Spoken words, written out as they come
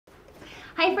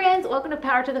Hi friends, welcome to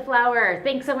Power to the Flower.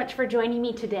 Thanks so much for joining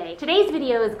me today. Today's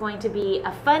video is going to be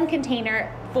a fun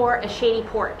container for a shady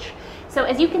porch. So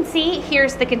as you can see,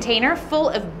 here's the container full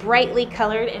of brightly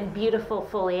colored and beautiful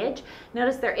foliage.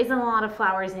 Notice there isn't a lot of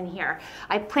flowers in here.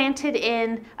 I planted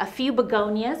in a few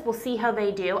begonias. We'll see how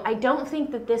they do. I don't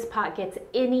think that this pot gets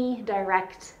any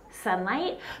direct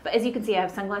sunlight, but as you can see, I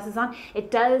have sunglasses on.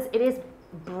 It is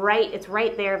bright, it's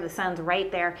right there, the sun's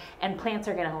right there, and plants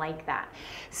are gonna like that.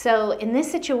 So in this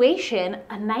situation,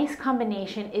 a nice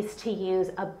combination is to use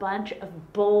a bunch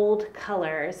of bold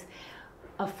colors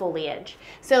of foliage.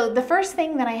 So the first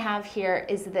thing that I have here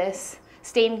is this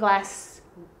stained glass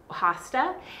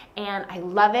hosta, and I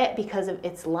love it because of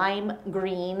its lime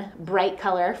green, bright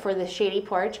color for the shady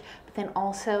porch, but then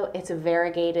also it's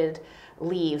variegated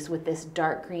leaves with this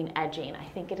dark green edging. I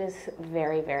think it is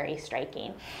very, very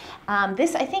striking.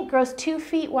 This I think grows 2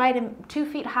 feet wide and 2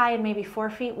 feet high and maybe 4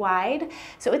 feet wide.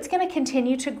 So it's going to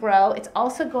continue to grow. It's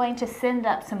also going to send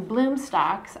up some bloom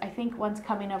stalks. I think one's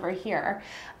coming over here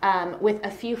with a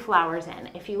few flowers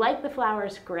in. If you like the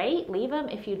flowers, great, leave them.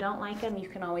 If you don't like them, you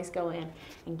can always go in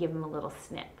and give them a little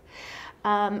snip.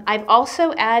 I've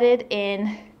also added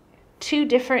in 2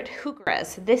 different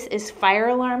heucheras. This is Fire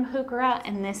Alarm Heuchera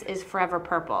and this is Forever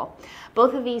Purple.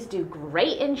 Both of these do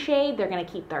great in shade. They're going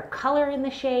to keep their color in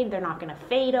the shade. They're not going to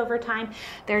fade over time.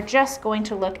 They're just going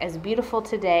to look as beautiful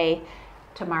today,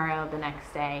 tomorrow, the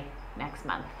next day, next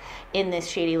month in this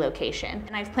shady location.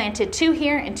 And I've planted 2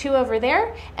 here and 2 over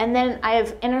there, and then I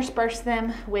have interspersed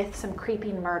them with some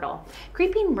creeping myrtle.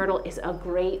 Creeping myrtle is a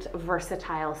great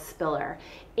versatile spiller.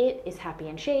 It is happy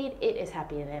in shade, it is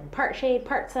happy in part shade,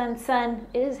 part sun.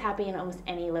 It is happy in almost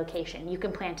any location. You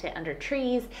can plant it under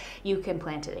trees, you can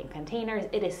plant it in containers.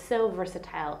 It is so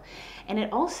versatile. And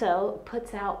it also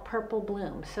puts out purple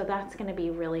blooms, so that's going to be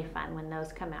really fun when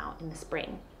those come out in the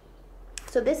spring.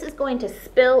 So this is going to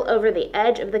spill over the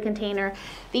edge of the container.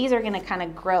 These are going to kind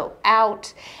of grow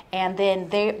out, and then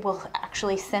they will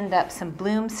actually send up some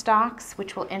bloom stalks,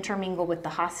 which will intermingle with the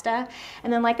hosta.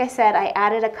 And then, like I said, I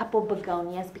added a couple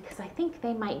begonias because I think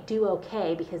they might do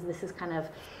okay because this is kind of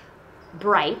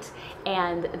bright,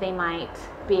 and they might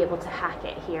be able to hack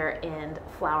it here and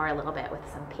flower a little bit with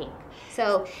some pink.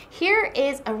 So here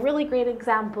is a really great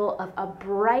example of a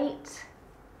bright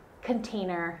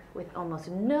container with almost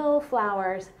no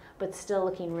flowers, but still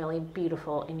looking really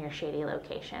beautiful in your shady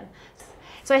location.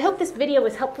 So I hope this video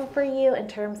was helpful for you in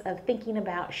terms of thinking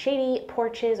about shady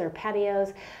porches or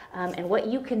patios and what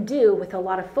you can do with a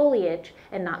lot of foliage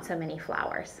and not so many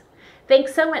flowers.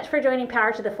 Thanks so much for joining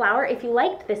Power to the Flower. If you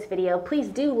liked this video, please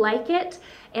do like it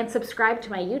and subscribe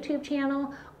to my YouTube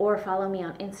channel, or follow me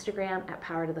on Instagram at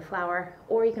Power to the Flower,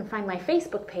 or you can find my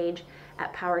Facebook page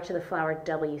at Power to the Flower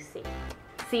WC.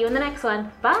 See you in the next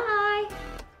one. Bye!